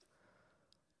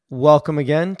Welcome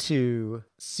again to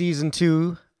Season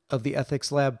 2 of the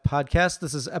Ethics Lab podcast.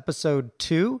 This is Episode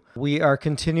 2. We are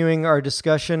continuing our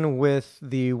discussion with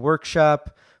the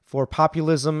workshop for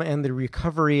populism and the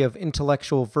recovery of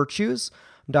intellectual virtues.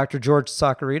 I'm Dr. George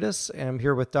Socarides. I'm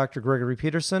here with Dr. Gregory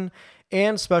Peterson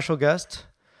and special guest,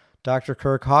 Dr.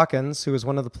 Kirk Hawkins, who is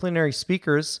one of the plenary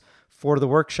speakers for the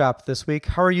workshop this week.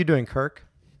 How are you doing, Kirk?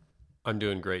 I'm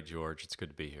doing great, George. It's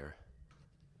good to be here.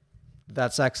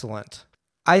 That's excellent.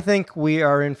 I think we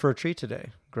are in for a treat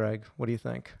today. Greg, what do you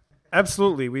think?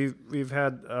 Absolutely. We've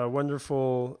had a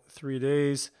wonderful 3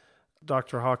 days.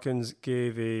 Dr. Hawkins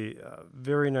gave a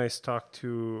very nice talk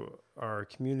to our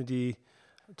community,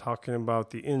 talking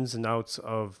about the ins and outs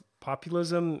of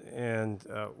populism and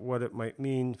what it might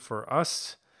mean for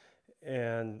us,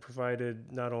 and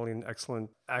provided not only an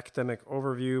excellent academic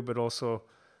overview, but also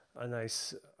a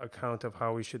nice account of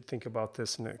how we should think about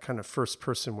this in a kind of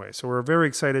first-person way. So we're very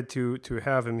excited to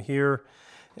have him here,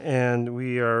 and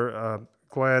we are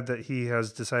glad that he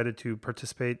has decided to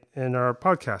participate in our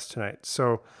podcast tonight.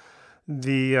 So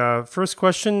the first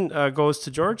question goes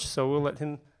to George, so we'll let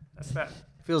him ask that.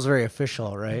 Feels very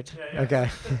official, right? Yeah.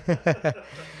 Okay.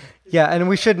 Yeah, and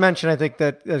we should mention, I think,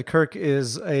 that Kirk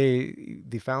is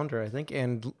the founder, I think,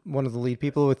 and one of the lead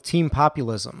people with Team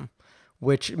Populism,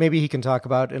 which maybe he can talk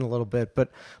about in a little bit. But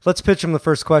let's pitch him the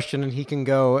first question, and he can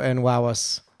go and wow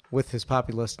us with his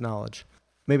populist knowledge.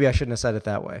 Maybe I shouldn't have said it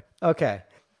that way. Okay.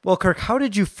 Well, Kirk, how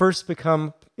did you first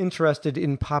become interested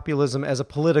in populism as a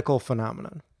political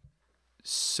phenomenon?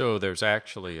 So there's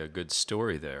actually a good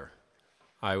story there.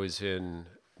 I was in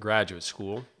graduate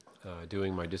school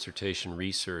doing my dissertation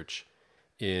research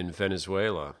in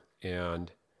Venezuela,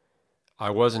 and I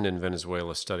wasn't in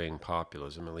Venezuela studying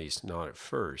populism, at least not at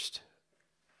first.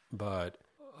 But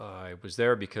I was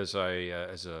there because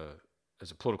as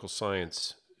a political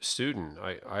science student,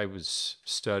 I was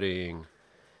studying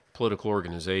political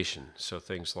organization, so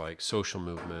things like social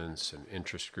movements and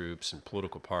interest groups and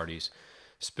political parties.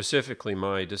 Specifically,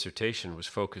 my dissertation was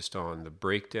focused on the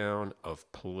breakdown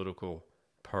of political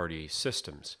party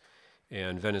systems.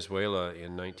 And Venezuela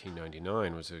in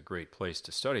 1999 was a great place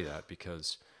to study that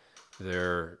because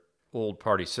their old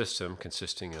party system,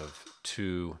 consisting of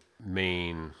two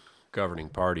main governing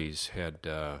parties, had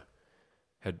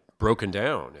broken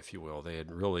down, if you will. They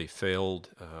had really failed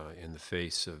in the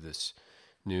face of this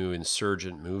new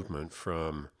insurgent movement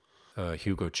from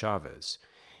Hugo Chavez.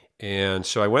 And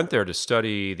so I went there to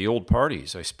study the old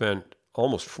parties. I spent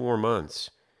almost 4 months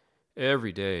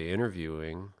every day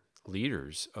interviewing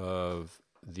leaders of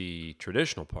the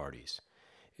traditional parties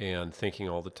and thinking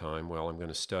all the time, well, I'm going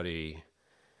to study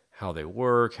how they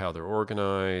work, how they're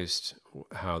organized,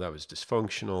 how that was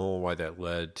dysfunctional, why that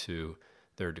led to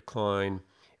their decline.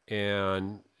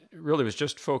 And really was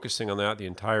just focusing on that the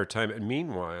entire time. And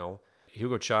meanwhile,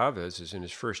 Hugo Chavez is in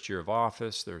his first year of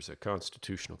office. There's a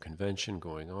constitutional convention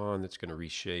going on that's going to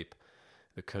reshape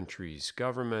the country's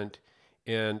government.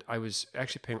 And I was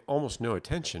actually paying almost no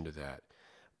attention to that.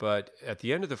 But at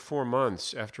the end of the 4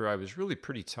 months, after I was really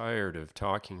pretty tired of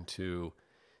talking to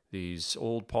these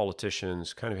old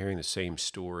politicians, kind of hearing the same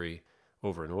story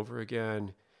over and over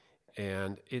again,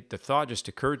 and the thought just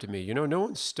occurred to me, no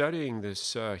one's studying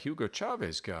this Hugo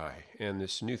Chavez guy and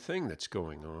this new thing that's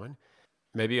going on.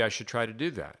 Maybe I should try to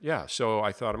do that. Yeah, so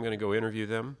I thought I'm going to go interview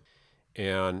them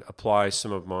and apply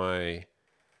some of my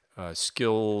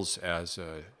skills as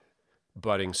a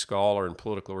budding scholar in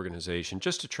political organization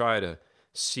just to try to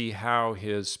see how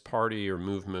his party or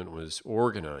movement was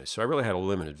organized. So I really had a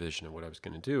limited vision of what I was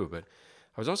going to do, but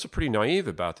I was also pretty naive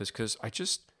about this because I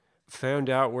just found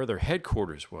out where their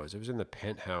headquarters was. It was in the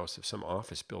penthouse of some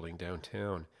office building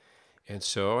downtown. And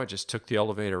so I just took the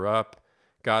elevator up,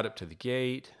 got up to the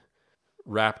gate,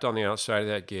 rapped on the outside of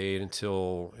that gate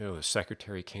until the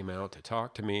secretary came out to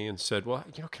talk to me and said, well,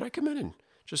 can I come in and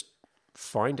just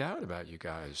find out about you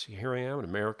guys? Here I am, an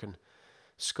American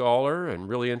scholar and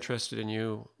really interested in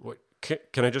you. What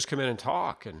can I just come in and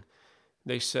talk? And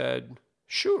they said,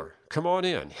 sure, come on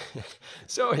in.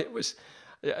 So it was,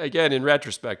 again, in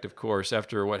retrospect, of course,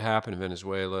 after what happened in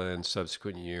Venezuela in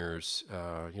subsequent years,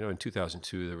 in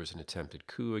 2002, there was an attempted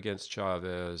coup against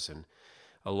Chavez, and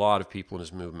a lot of people in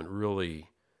his movement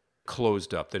really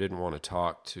closed up. They didn't want to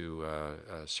talk to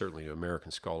certainly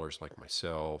American scholars like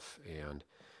myself, and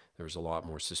there was a lot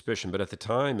more suspicion. But at the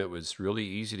time, it was really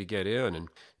easy to get in. And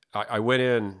I went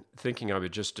in thinking I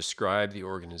would just describe the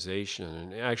organization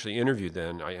and actually interviewed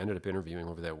then. I ended up interviewing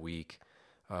over that week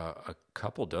a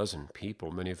couple dozen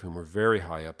people, many of whom were very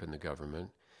high up in the government,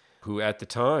 who at the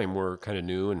time were kind of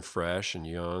new and fresh and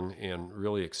young and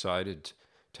really excited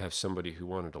to have somebody who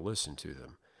wanted to listen to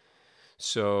them.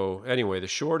 So anyway, the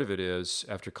short of it is,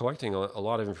 after collecting a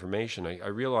lot of information, I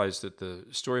realized that the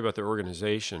story about their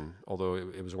organization, although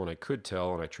it was one I could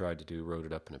tell and I tried to do, wrote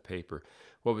it up in a paper,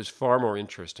 what was far more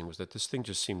interesting was that this thing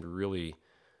just seemed really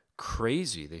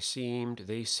crazy. They seemed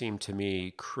to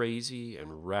me crazy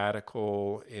and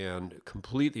radical and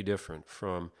completely different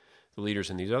from the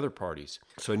leaders in these other parties.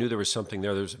 So I knew there was something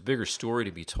there. There was a bigger story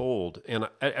to be told. And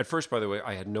at first, by the way,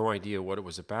 I had no idea what it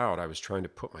was about. I was trying to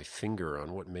put my finger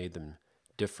on what made them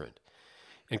different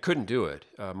and couldn't do it.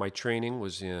 My training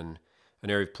was in an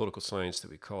area of political science that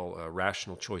we call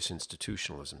rational choice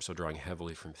institutionalism, so drawing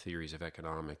heavily from theories of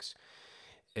economics.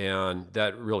 And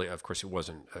that really, of course, it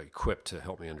wasn't equipped to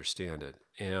help me understand it.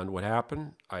 And what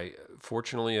happened,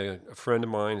 fortunately, a friend of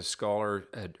mine, a scholar,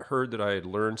 had heard that I had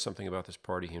learned something about this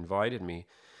party. He invited me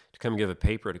to come give a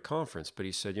paper at a conference, but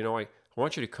he said, I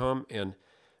want you to come and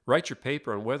write your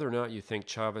paper on whether or not you think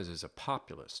Chavez is a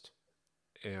populist.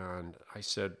 And I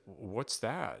said, what's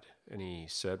that? And he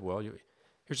said, well,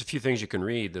 here's a few things you can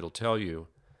read that'll tell you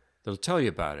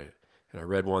about it. And I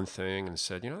read one thing and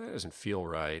said, that doesn't feel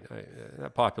right.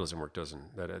 That populism work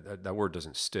that word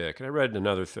doesn't stick. And I read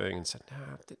another thing and said,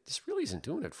 this really isn't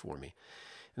doing it for me.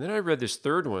 And then I read this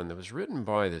third one that was written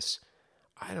by this,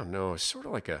 I don't know, sort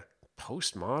of like a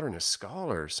postmodernist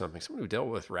scholar or something, someone who dealt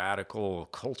with radical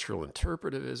cultural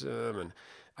interpretivism. And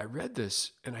I read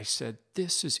this and I said,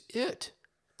 this is it.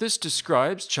 This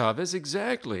describes Chavez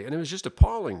exactly. And it was just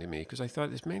appalling to me because I thought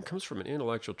this man comes from an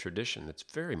intellectual tradition that's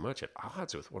very much at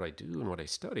odds with what I do and what I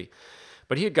study.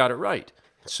 But he had got it right.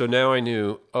 So now I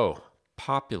knew,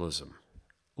 populism.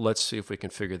 Let's see if we can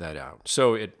figure that out.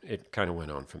 So it kind of went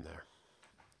on from there.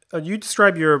 You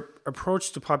describe your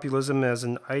approach to populism as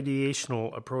an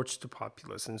ideational approach to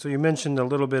populism. So you mentioned a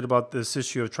little bit about this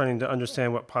issue of trying to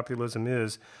understand what populism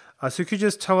is. So could you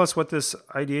just tell us what this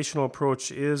ideational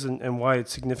approach is and why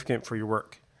it's significant for your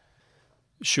work?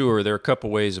 Sure. There are a couple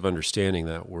ways of understanding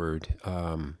that word.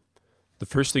 The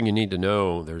first thing you need to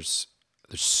know, there's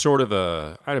sort of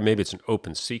maybe it's an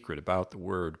open secret about the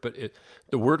word, but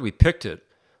the word, we picked it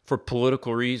for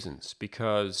political reasons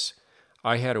because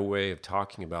I had a way of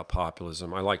talking about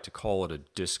populism. I like to call it a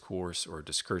discourse or a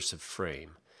discursive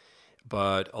frame.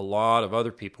 But a lot of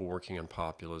other people working on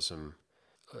populism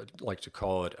like to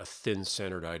call it a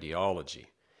thin-centered ideology.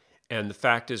 And the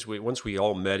fact is, once we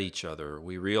all met each other,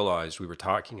 we realized we were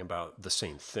talking about the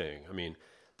same thing. I mean,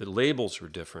 the labels were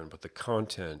different, but the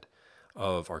content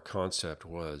of our concept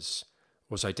was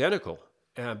identical.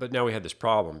 But now we had this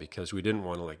problem because we didn't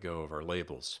want to let go of our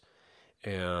labels.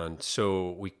 And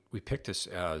so we picked this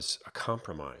as a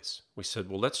compromise. We said,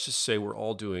 well, let's just say we're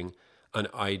all doing an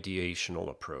ideational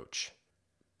approach.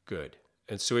 Good.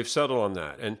 And so we've settled on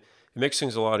that. And it makes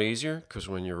things a lot easier because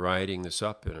when you're writing this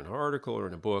up in an article or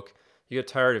in a book, you get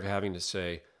tired of having to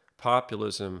say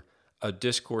populism, a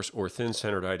discourse or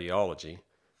thin-centered ideology.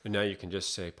 And now you can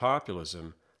just say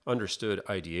populism understood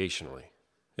ideationally.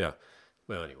 Yeah.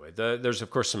 Well, anyway, there's, of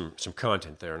course, some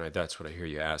content there, and that's what I hear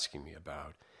you asking me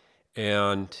about.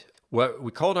 And what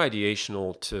we call it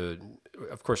ideational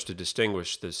to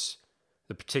distinguish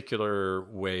the particular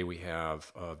way we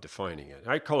have of defining it.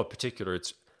 I call it particular.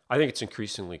 I think it's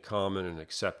increasingly common and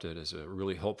accepted as a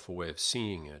really helpful way of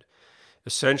seeing it.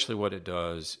 Essentially what it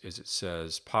does is it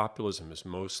says populism is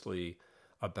mostly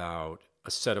about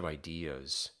a set of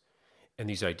ideas, and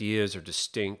these ideas are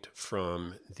distinct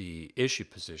from the issue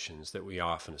positions that we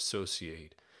often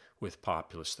associate with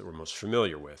populists that we're most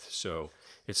familiar with. So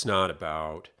it's not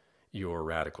about your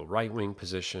radical right-wing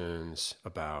positions,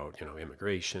 about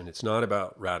immigration. It's not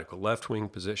about radical left-wing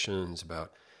positions,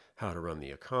 about how to run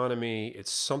the economy.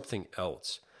 It's something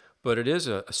else. But it is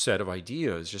a set of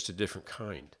ideas, just a different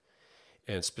kind.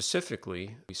 And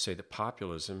specifically, we say that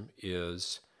populism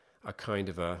is a kind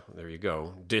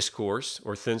of discourse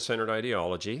or thin-centered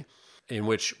ideology in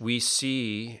which we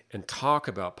see and talk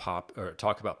about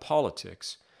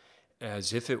politics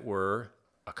as if it were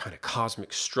a kind of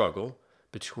cosmic struggle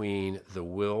between the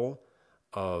will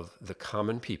of the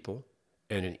common people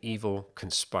and an evil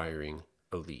conspiring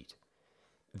elite.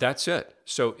 That's it.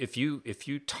 So if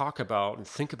you talk about and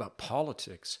think about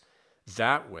politics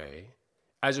that way,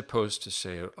 as opposed to,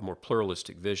 say, a more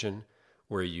pluralistic vision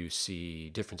where you see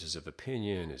differences of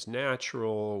opinion as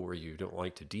natural, where you don't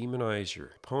like to demonize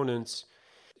your opponents,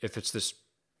 if it's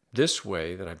this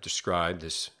way that I've described,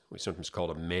 this we sometimes call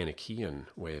a Manichaean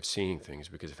way of seeing things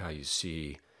because of how you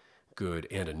see good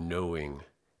and a knowing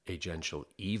agential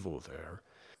evil there,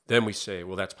 then we say,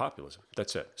 well, that's populism.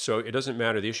 That's it. So it doesn't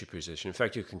matter the issue position. In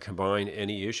fact, you can combine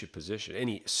any issue position,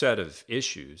 any set of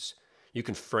issues, you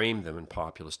can frame them in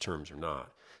populist terms or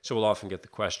not. So we'll often get the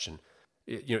question,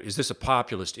 is this a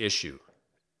populist issue?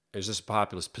 is this a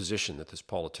populist position that this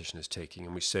politician is taking?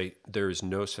 And we say there is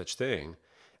no such thing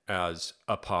as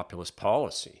a populist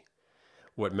policy.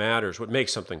 What matters, what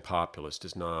makes something populist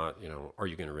is not, are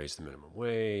you going to raise the minimum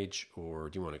wage or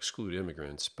do you want to exclude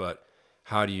immigrants? But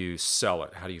how do you sell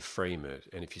it? How do you frame it?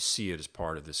 And if you see it as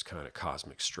part of this kind of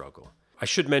cosmic struggle. I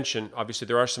should mention, obviously,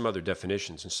 there are some other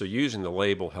definitions. And so using the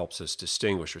label helps us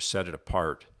distinguish or set it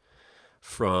apart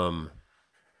from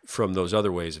those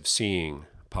other ways of seeing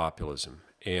populism.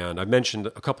 And I've mentioned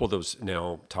a couple of those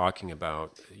now, talking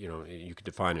about, you could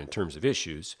define it in terms of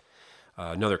issues.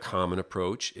 Another common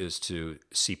approach is to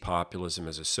see populism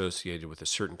as associated with a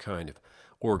certain kind of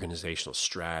organizational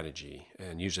strategy,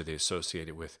 and usually they associate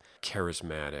it with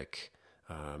charismatic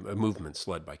movements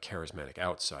led by charismatic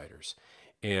outsiders.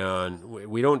 And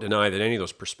we don't deny that any of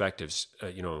those perspectives,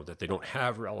 that they don't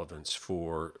have relevance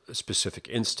for specific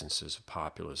instances of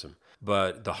populism.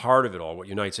 But the heart of it all, what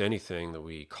unites anything that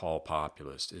we call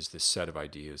populist, is this set of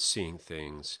ideas, seeing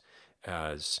things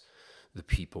as the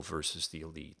people versus the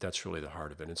elite. That's really the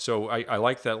heart of it. And so I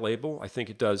like that label. I think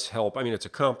it does help. I mean, it's a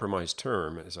compromise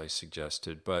term, as I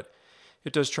suggested, but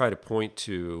it does try to point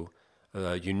to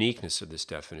the uniqueness of this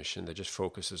definition that just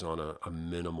focuses on a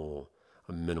minimal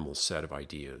set of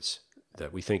ideas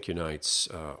that we think unites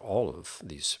all of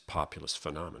these populist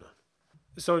phenomena.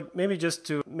 So maybe just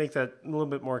to make that a little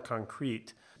bit more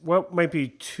concrete, what might be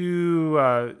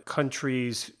two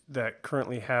countries that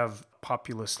currently have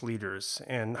populist leaders,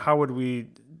 and how would we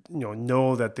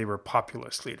know that they were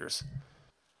populist leaders?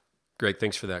 Greg,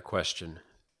 thanks for that question.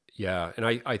 Yeah, and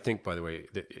I think, by the way,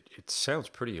 that it sounds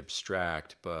pretty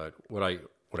abstract, but what I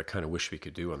kind of wish we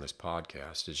could do on this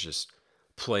podcast is just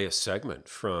play a segment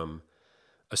from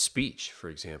a speech, for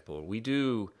example.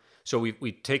 So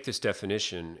we take this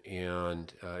definition,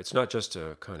 and it's not just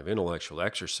a kind of intellectual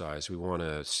exercise. We want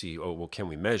to see, can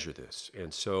we measure this?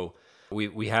 And so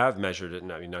we have measured it,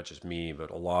 and I mean, not just me, but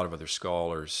a lot of other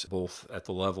scholars, both at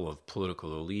the level of political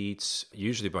elites,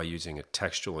 usually by using a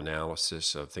textual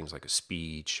analysis of things like a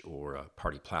speech or a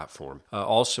party platform.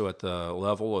 Also at the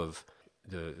level of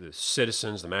the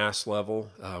citizens, the mass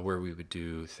level, where we would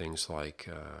do things like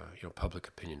public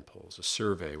opinion polls, a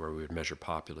survey where we would measure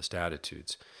populist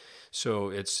attitudes. So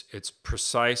it's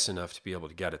precise enough to be able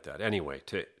to get at that. Anyway,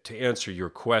 to answer your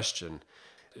question,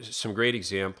 some great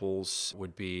examples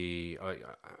would be,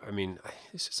 I mean,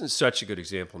 this isn't such a good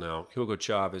example now. Hugo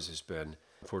Chavez has been,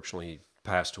 unfortunately,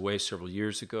 passed away several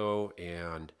years ago,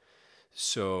 and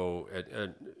so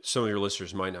some of your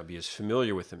listeners might not be as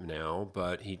familiar with him now,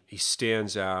 but he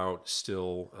stands out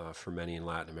still for many in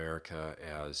Latin America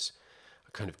as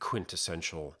a kind of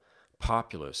quintessential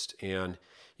populist. And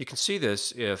you can see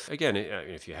this if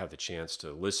you have the chance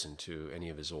to listen to any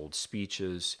of his old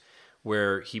speeches,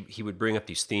 where he would bring up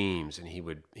these themes, and he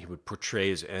would portray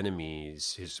his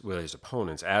enemies, his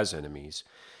opponents as enemies,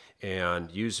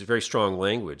 and use very strong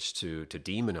language to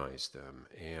demonize them,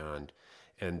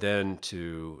 and then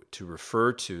to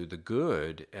refer to the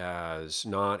good as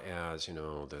not as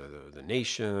the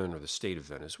nation or the state of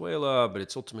Venezuela, but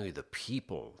it's ultimately the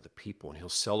people, and he'll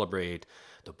celebrate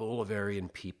the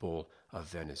Bolivarian people of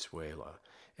Venezuela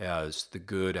as the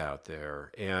good out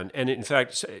there, and in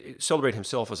fact celebrate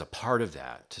himself as a part of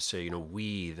that, to say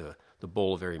we the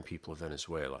Bolivarian people of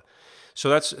Venezuela. So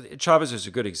that's Chavez is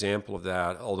a good example of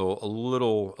that, although a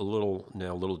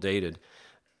little dated.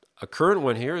 A current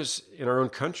one here is in our own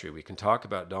country. We can talk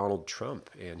about Donald Trump,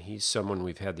 and he's someone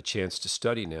we've had the chance to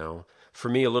study now. For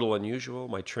me, a little unusual.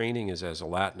 My training is as a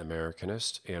Latin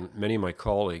Americanist, and many of my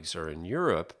colleagues are in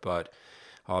Europe, but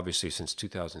obviously since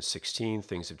 2016,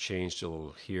 things have changed a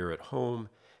little here at home,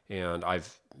 and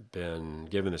I've been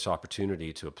given this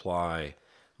opportunity to apply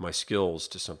my skills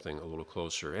to something a little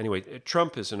closer. Anyway,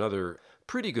 Trump is another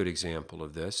pretty good example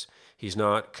of this. He's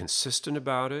not consistent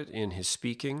about it in his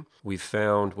speaking. We've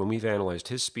found when we've analyzed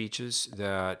his speeches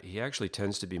that he actually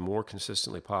tends to be more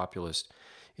consistently populist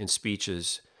in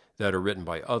speeches that are written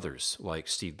by others, like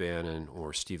Steve Bannon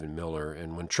or Stephen Miller.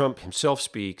 And when Trump himself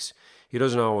speaks, he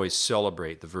doesn't always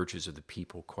celebrate the virtues of the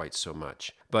people quite so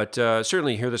much. But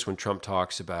certainly you hear this when Trump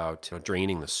talks about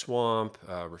draining the swamp,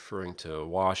 referring to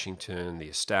Washington, the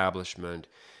establishment,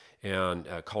 and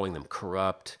calling them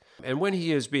corrupt. And when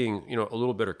he is being, a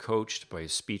little better coached by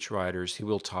his speechwriters, he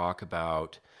will talk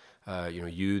about,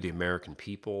 you, the American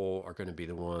people, are going to be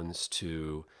the ones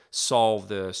to solve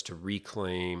this, to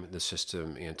reclaim the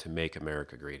system, and to make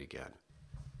America great again.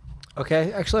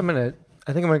 Okay, actually,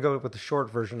 I think I'm going to go with the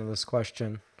short version of this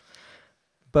question.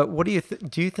 But what do you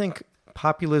think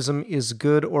populism is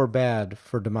good or bad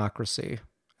for democracy?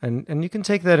 And you can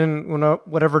take that in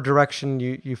whatever direction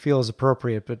you feel is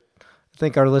appropriate, but I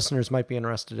think our listeners might be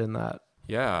interested in that.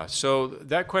 Yeah, so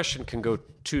that question can go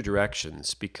two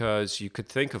directions because you could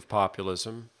think of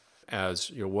populism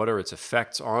as, what are its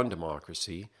effects on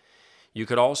democracy? You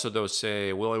could also, though,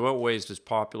 say, well, in what ways does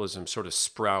populism sort of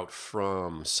sprout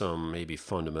from some maybe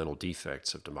fundamental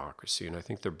defects of democracy? And I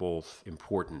think they're both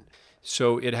important.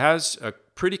 So it has a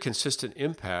pretty consistent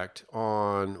impact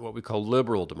on what we call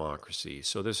liberal democracy.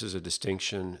 So this is a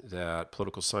distinction that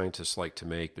political scientists like to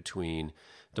make between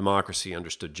democracy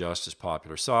understood just as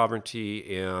popular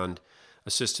sovereignty and a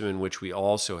system in which we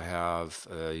also have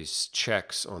these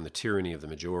checks on the tyranny of the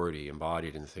majority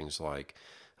embodied in things like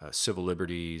civil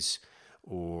liberties,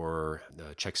 or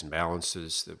the checks and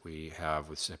balances that we have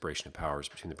with separation of powers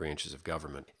between the branches of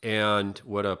government. And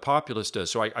what a populist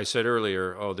does, so I said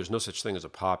earlier, there's no such thing as a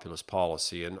populist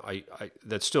policy, and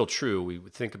that's still true. We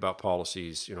would think about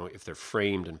policies, if they're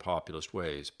framed in populist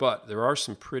ways, but there are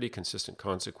some pretty consistent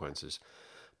consequences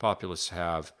populists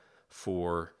have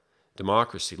for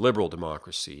democracy, liberal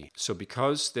democracy. So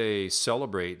because they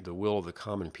celebrate the will of the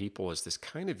common people as this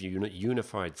kind of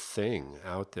unified thing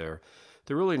out there,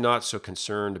 they're really not so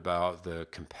concerned about the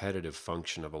competitive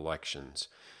function of elections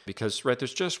because, right,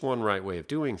 there's just one right way of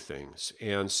doing things.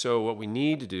 And so what we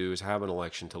need to do is have an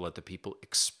election to let the people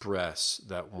express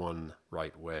that one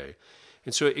right way.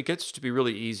 And so it gets to be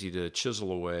really easy to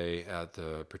chisel away at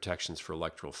the protections for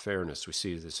electoral fairness. We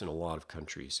see this in a lot of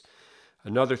countries.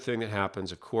 Another thing that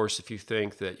happens, of course, if you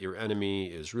think that your enemy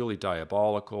is really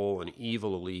diabolical, an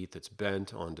evil elite that's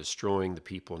bent on destroying the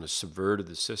people and has subverted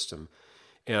the system,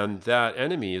 and that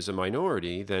enemy is a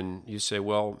minority, then you say,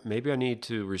 well, maybe I need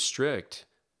to restrict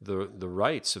the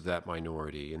rights of that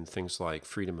minority in things like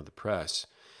freedom of the press.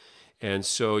 And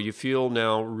so you feel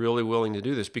now really willing to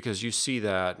do this because you see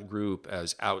that group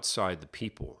as outside the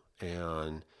people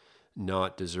and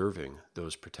not deserving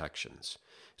those protections.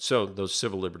 So those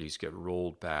civil liberties get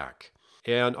rolled back.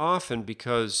 And often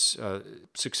because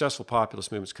successful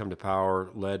populist movements come to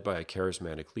power led by a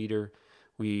charismatic leader,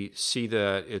 we see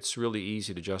that it's really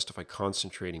easy to justify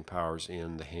concentrating powers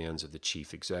in the hands of the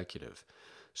chief executive.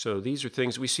 So these are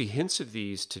things, we see hints of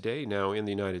these today now in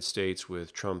the United States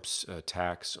with Trump's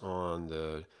attacks on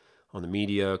the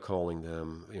media, calling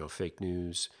them fake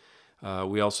news.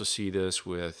 We also see this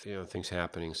with things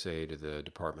happening, say, to the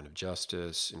Department of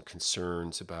Justice and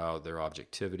concerns about their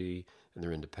objectivity and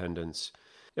their independence.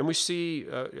 And we see,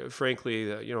 frankly,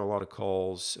 that, a lot of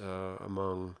calls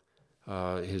among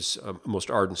his most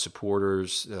ardent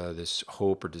supporters, this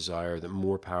hope or desire that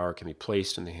more power can be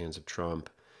placed in the hands of Trump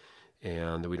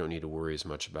and that we don't need to worry as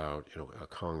much about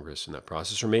Congress in that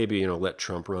process, or maybe let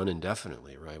Trump run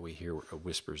indefinitely, right? We hear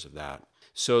whispers of that.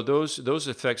 So those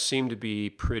effects seem to be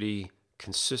pretty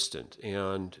consistent,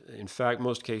 and in fact,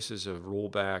 most cases of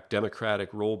rollback,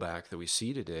 democratic rollback that we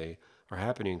see today are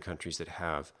happening in countries that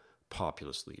have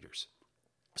populist leaders.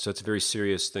 So it's a very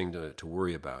serious thing to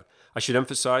worry about. I should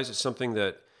emphasize it's something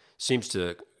that seems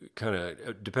to kind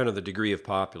of depend on the degree of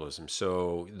populism.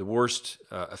 So the worst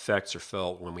effects are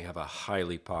felt when we have a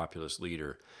highly populist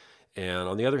leader. And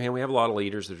on the other hand, we have a lot of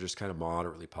leaders that are just kind of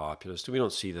moderately populist, and we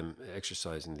don't see them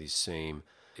exercising these same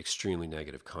extremely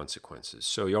negative consequences.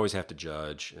 So you always have to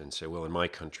judge and say, well, in my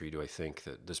country, do I think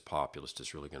that this populist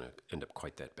is really going to end up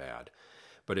quite that bad?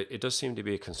 But it does seem to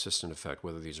be a consistent effect,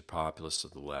 whether these are populists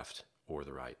of the left or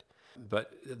the right.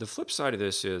 But the flip side of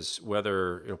this is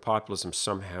whether populism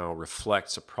somehow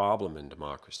reflects a problem in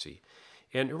democracy.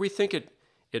 And we think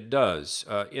it does,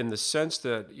 in the sense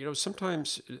that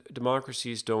sometimes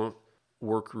democracies don't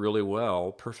work really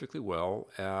well, perfectly well,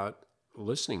 at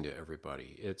listening to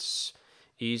everybody. It's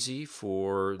easy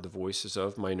for the voices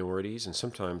of minorities and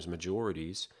sometimes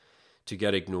majorities to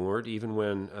get ignored, even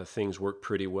when things work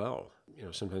pretty well.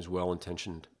 Sometimes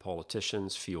well-intentioned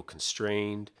politicians feel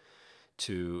constrained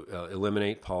to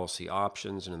eliminate policy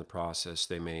options, and in the process,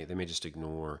 they may just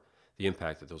ignore the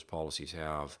impact that those policies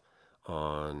have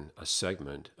on a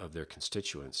segment of their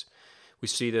constituents. We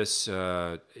see this,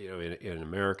 in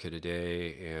America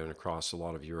today and across a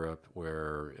lot of Europe,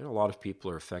 where a lot of people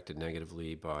are affected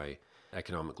negatively by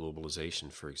economic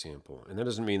globalization, for example. And that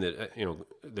doesn't mean that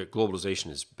that globalization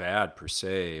is bad per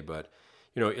se, but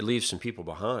it leaves some people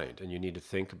behind, and you need to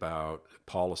think about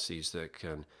policies that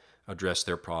can address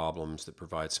their problems, that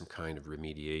provide some kind of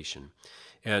remediation.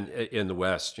 And in the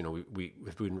West,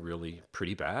 we've been really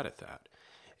pretty bad at that.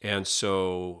 And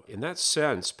so in that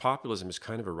sense, populism is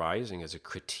kind of arising as a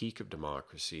critique of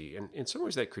democracy. And in some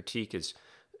ways that critique is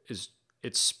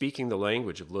it's speaking the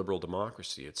language of liberal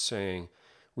democracy. It's saying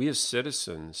we as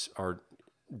citizens are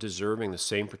deserving the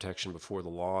same protection before the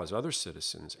law as other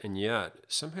citizens. And yet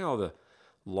somehow the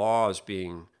law is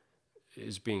being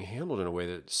is being handled in a way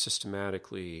that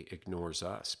systematically ignores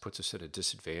us, puts us at a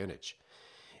disadvantage.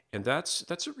 And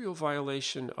that's a real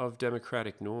violation of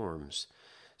democratic norms.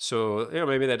 So,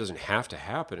 maybe that doesn't have to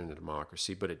happen in a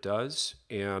democracy, but it does.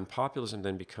 And populism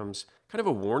then becomes kind of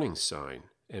a warning sign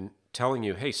and telling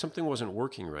you, hey, something wasn't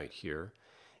working right here.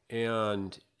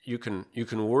 And you can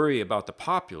worry about the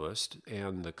populist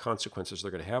and the consequences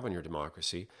they're going to have on your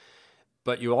democracy.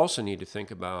 But you also need to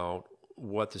think about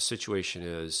what the situation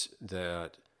is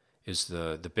that is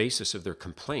the basis of their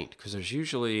complaint, because there's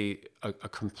usually a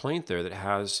complaint there that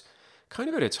has kind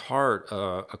of at its heart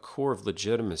a core of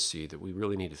legitimacy that we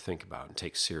really need to think about and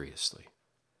take seriously.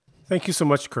 Thank you so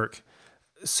much, Kirk.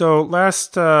 So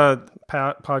last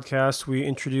podcast, we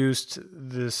introduced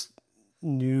this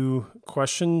new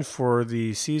question for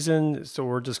the season. So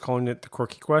we're just calling it the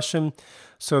quirky question.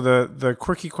 So the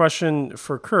quirky question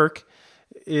for Kirk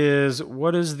is,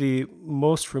 what is the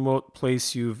most remote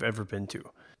place you've ever been to?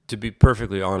 To be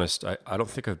perfectly honest, I don't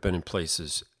think I've been in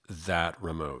places that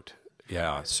remote.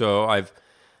 Yeah, so I'm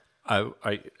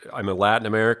a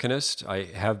Latin Americanist. I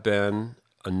have been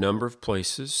a number of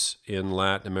places in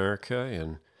Latin America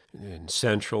and in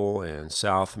Central and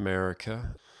South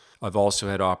America. I've also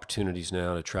had opportunities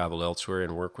now to travel elsewhere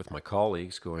and work with my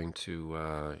colleagues going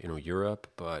to Europe.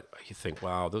 But you think,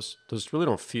 wow, those really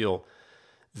don't feel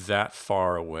that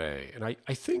far away. And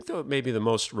I think, though, maybe the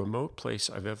most remote place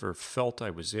I've ever felt I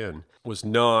was in was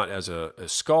not as a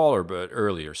scholar, but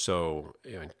earlier. So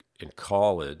in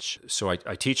college. So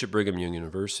I teach at Brigham Young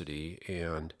University,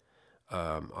 and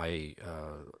the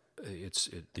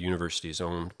university is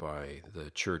owned by the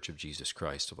Church of Jesus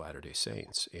Christ of Latter-day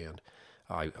Saints. And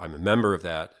I'm a member of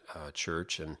that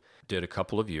church and did a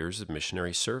couple of years of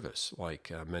missionary service, like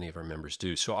many of our members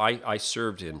do. So I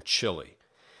served in Chile.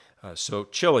 So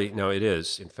Chile, now it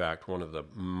is, in fact, one of the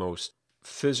most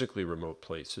physically remote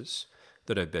places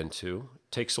that I've been to.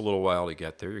 It takes a little while to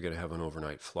get there. You're going to have an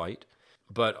overnight flight.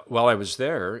 But while I was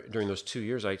there, during those 2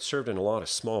 years, I served in a lot of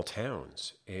small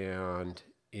towns. And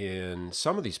in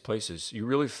some of these places, you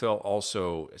really felt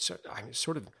also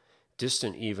sort of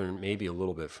distant, even maybe a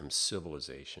little bit from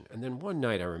civilization. And then one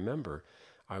night, I remember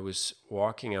I was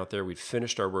walking out there. We'd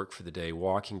finished our work for the day,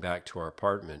 walking back to our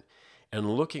apartment,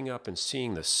 and looking up and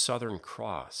seeing the Southern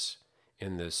Cross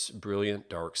in this brilliant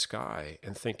dark sky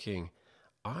and thinking,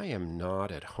 I am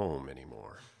not at home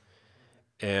anymore.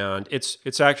 And it's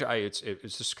actually it's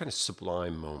this kind of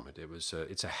sublime moment.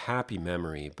 It's a happy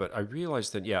memory, but I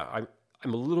realized that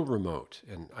I'm a little remote,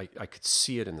 and I could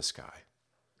see it in the sky.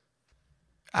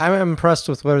 I'm impressed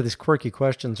with where these quirky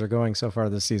questions are going so far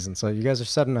this season. So you guys are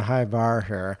setting a high bar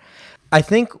here. I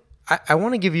think I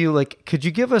want to give you, could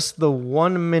you give us the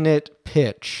 1 minute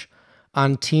pitch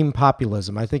on team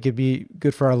populism? I think it'd be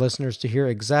good for our listeners to hear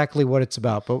exactly what it's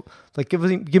about. But give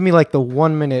me the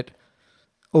 1 minute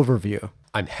overview.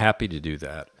 I'm happy to do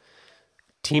that.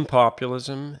 Team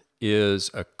populism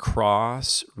is a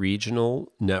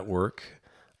cross-regional network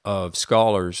of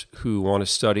scholars who want to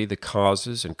study the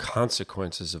causes and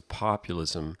consequences of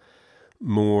populism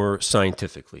more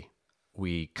scientifically.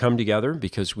 We come together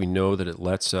because we know that it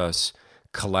lets us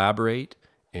collaborate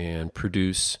and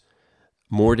produce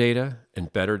more data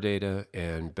and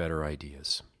better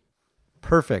ideas.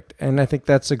 Perfect. And I think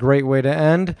that's a great way to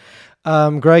end.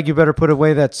 Greg, you better put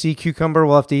away that sea cucumber.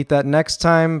 We'll have to eat that next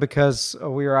time because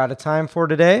we are out of time for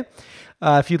today.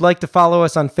 If you'd like to follow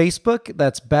us on Facebook,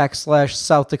 that's /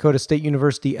 South Dakota State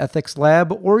University Ethics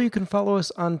Lab, or you can follow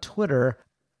us on Twitter.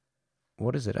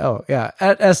 What is it? Oh, yeah,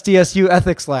 at SDSU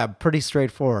Ethics Lab. Pretty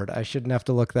straightforward. I shouldn't have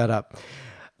to look that up.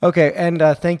 Okay, and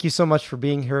thank you so much for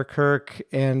being here, Kirk,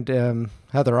 and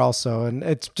Heather also. And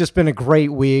it's just been a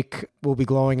great week. We'll be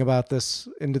glowing about this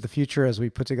into the future as we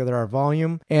put together our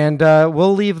volume. And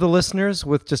we'll leave the listeners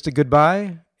with just a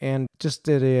goodbye and just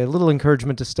a little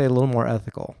encouragement to stay a little more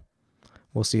ethical.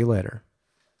 We'll see you later.